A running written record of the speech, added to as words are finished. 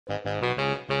Ja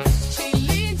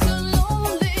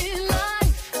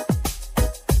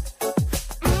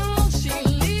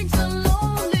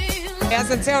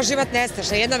sam ceo život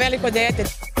nestašna, jedno veliko dete.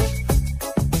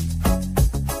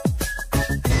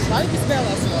 Da li bi smela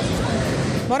se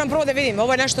osjećati? Moram prvo da vidim,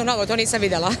 ovo je nešto novo, to nisam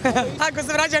videla. Ako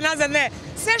se vraća nazad, ne.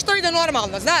 Sve što ide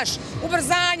normalno, znaš,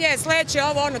 ubrzanje, sleće,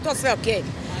 ovo, ono, to sve okej.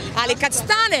 Ali kad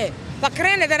stane, pa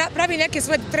krene da pravi neke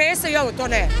svoje trese i ovo, to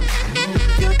ne.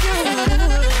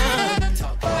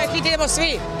 Ovo je hit, idemo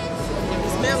svi.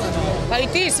 Smela? Pa i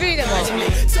ti, svi idemo.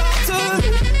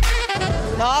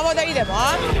 Na ovo da idemo,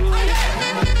 a?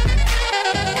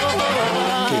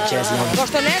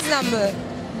 Pošto ne znam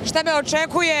šta me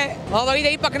očekuje, ovo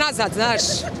ide ipak nazad, znaš.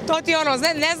 To ti ono,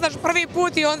 ne znaš prvi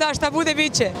put i onda šta bude,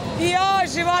 bit će. Joj,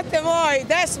 živote moj,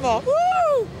 gde smo?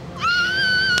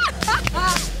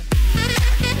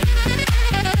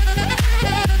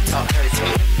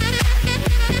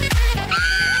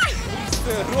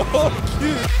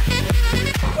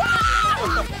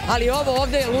 Ali ovo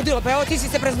ovde je ludilo, pa evo ti si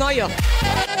se preznojio.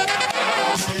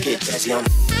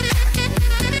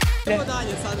 Idemo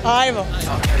dalje sada. Ajmo.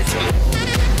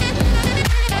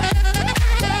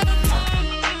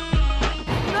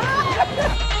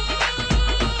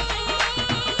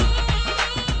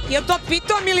 Je li to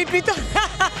pitom ili pitom?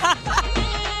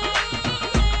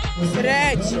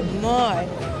 Sreće moj.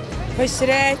 Oj,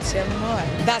 sreće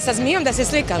moj. Da, sa zmijom da se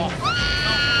slikam.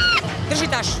 Drži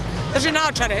taš, drži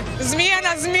naočare. Zmija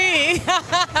na zmiji.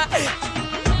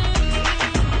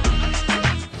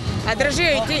 A drži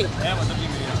joj i ti.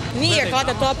 Nije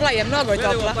hlada, topla je, mnogo je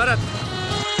topla.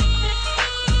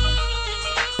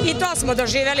 I to smo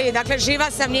doživjeli, dakle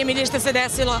živa sam, nije mi ništa se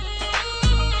desilo.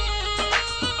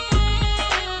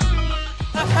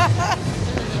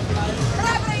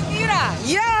 Hrabra Indira,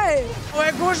 jej! Ovo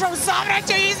je gužva u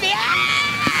saobraćaju, izvije!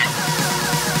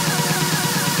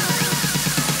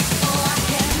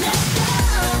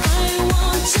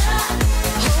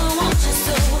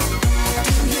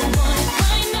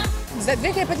 Za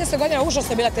 2015. godina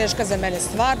užasno bila teška za mene,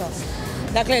 stvarno.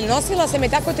 Dakle, nosila sam je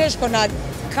tako teško,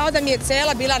 kao da mi je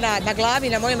cela bila na glavi,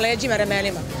 na mojim leđima,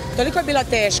 ramenima. Toliko je bila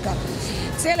teška.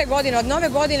 Cele godine, od nove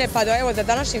godine pa do evo, do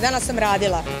današnjeg dana sam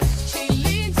radila.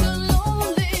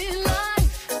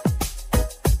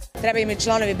 Trebaju mi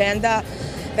članovi benda,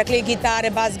 dakle gitare,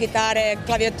 bas gitare,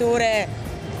 klavijature,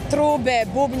 trube,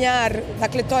 bubnjar,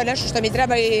 dakle to je nešto što mi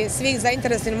treba i svi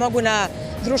zainteresovani mogu na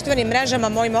društvenim mrežama,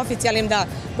 mojim oficijalnim, da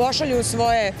pošalju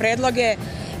svoje predloge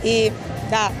i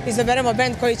da izaberemo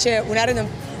bend koji će u narednom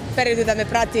periodu da me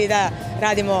prati i da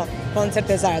radimo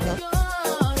koncerte zajedno.